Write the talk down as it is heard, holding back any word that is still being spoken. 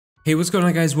Hey, what's going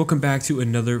on, guys? Welcome back to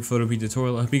another Photopea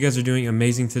tutorial. I hope you guys are doing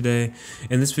amazing today.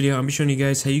 In this video, I'm going to be showing you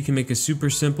guys how you can make a super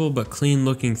simple but clean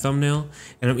looking thumbnail,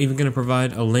 and I'm even going to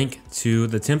provide a link to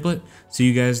the template so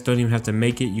you guys don't even have to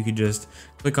make it. You could just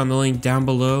click on the link down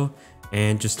below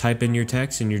and just type in your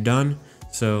text and you're done.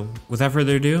 So without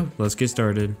further ado, let's get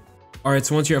started. Alright,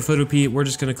 so once you're at Photopea, we're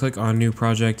just going to click on new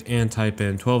project and type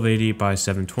in 1280 by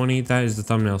 720. That is the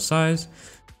thumbnail size.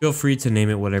 Feel free to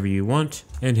name it whatever you want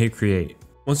and hit create.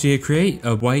 Once you hit create,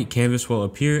 a white canvas will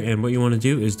appear, and what you want to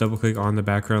do is double click on the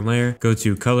background layer, go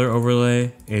to color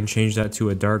overlay and change that to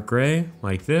a dark gray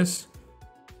like this,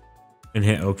 and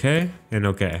hit OK and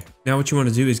OK. Now what you want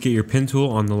to do is get your pen tool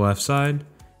on the left side,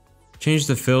 change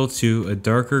the fill to a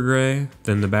darker gray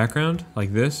than the background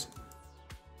like this,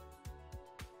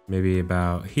 maybe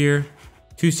about here,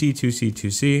 2C, 2C,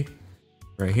 2C,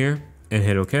 right here, and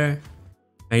hit OK.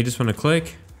 Now you just want to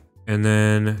click and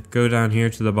then go down here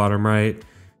to the bottom right,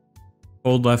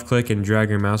 hold left click and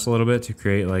drag your mouse a little bit to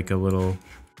create like a little,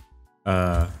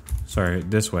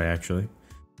 this way actually,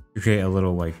 to create a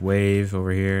little like wave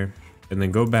over here, and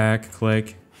then go back,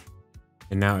 click,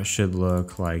 and now it should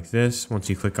look like this once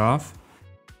you click off.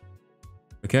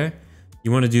 Okay,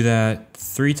 you want to do that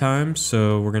 3 times,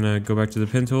 so we're gonna go back to the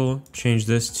pen tool, change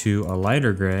this to a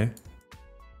lighter gray,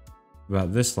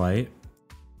 about this light,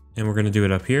 and we're gonna do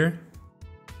it up here.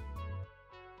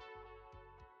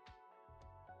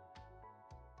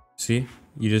 See,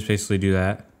 you just basically do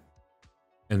that,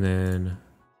 and then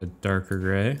a darker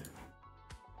gray,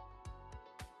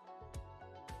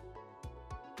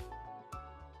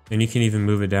 and you can even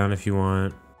move it down if you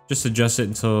want. Just adjust it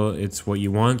until it's what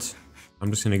you want. I'm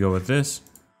just gonna go with this.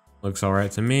 Looks all right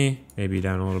to me. Maybe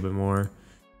down a little bit more.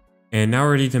 And now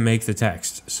we're ready to make the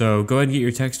text. So go ahead and get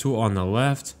your text tool on the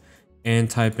left and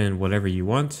type in whatever you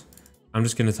want. I'm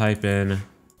just gonna type in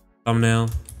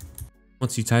thumbnail.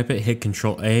 Once you type it, hit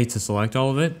Control A to select all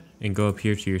of it and go up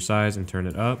here to your size and turn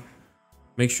it up.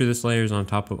 Make sure this layer is on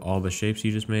top of all the shapes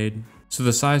you just made. So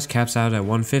the size caps out at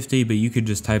 150, but you could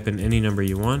just type in any number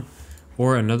you want.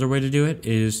 Or another way to do it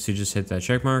is to just hit that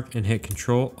check mark and hit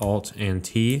Control, Alt, and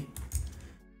T.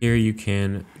 Here you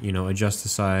can, adjust the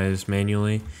size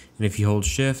manually. And if you hold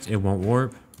Shift, it won't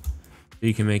warp. So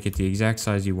you can make it the exact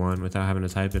size you want without having to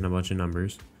type in a bunch of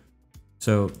numbers.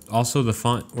 So also the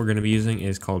font we're going to be using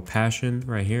is called Passion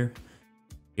right here.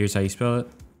 Here's how you spell it.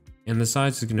 And the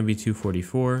size is going to be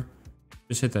 244.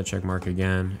 Just hit that check mark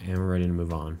again and we're ready to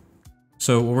move on.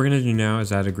 So what we're going to do now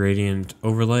is add a gradient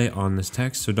overlay on this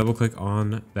text. So double click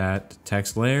on that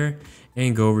text layer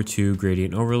and go over to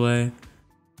gradient overlay.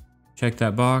 Check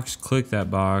that box, click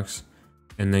that box,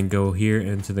 and then go here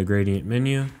into the gradient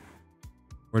menu.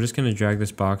 We're just going to drag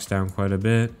this box down quite a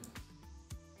bit.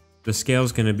 The scale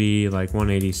is going to be like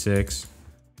 186,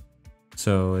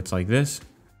 so it's like this,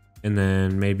 and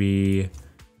then maybe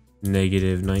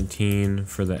 -19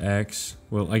 for the X.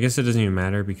 Well, I guess it doesn't even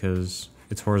matter because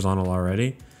it's horizontal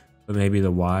already, but maybe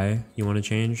the Y you want to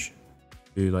change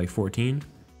to like 14.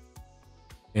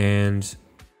 And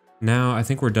now I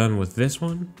think we're done with this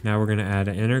one. Now we're going to add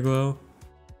an inner glow.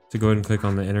 So go ahead and click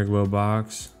on the inner glow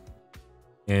box,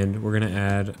 and we're going to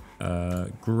add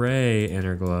a gray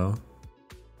inner glow.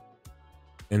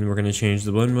 And we're going to change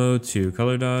the blend mode to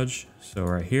color dodge. So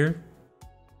right here,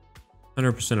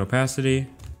 100% opacity,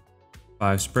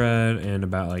 5 spread, and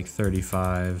about like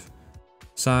 35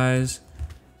 size.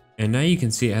 And now you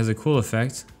can see it has a cool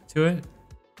effect to it.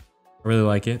 I really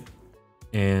like it.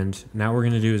 And now what we're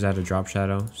going to do is add a drop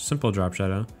shadow, simple drop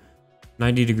shadow,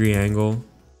 90-degree angle.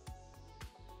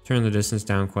 Turn the distance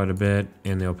down quite a bit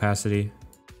and the opacity.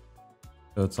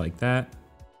 So it's like that.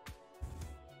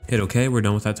 Hit OK, we're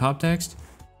done with that top text.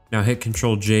 Now hit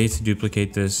Control J to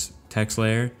duplicate this text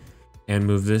layer and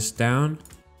move this down.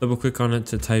 Double click on it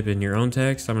to type in your own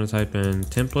text. I'm going to type in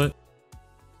template.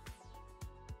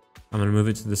 I'm going to move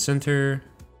it to the center,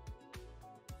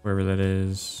 wherever that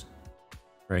is,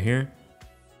 right here.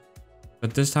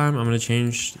 But this time I'm going to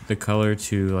change the color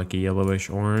to like a yellowish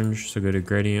orange. So go to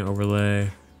gradient overlay,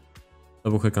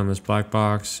 double click on this black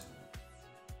box,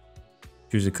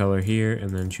 choose a color here, and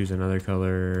then choose another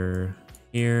color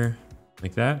here.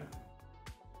 Like that.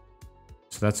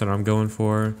 So that's what I'm going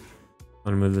for. I'm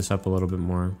gonna move this up a little bit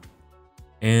more.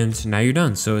 And now you're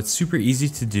done. So it's super easy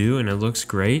to do and it looks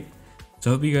great. So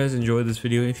I hope you guys enjoyed this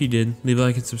video. If you did, leave a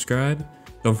like and subscribe.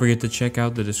 Don't forget to check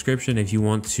out the description if you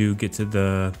want to get to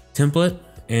the template.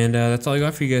 And that's all I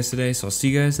got for you guys today. So I'll see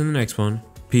you guys in the next one.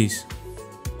 Peace.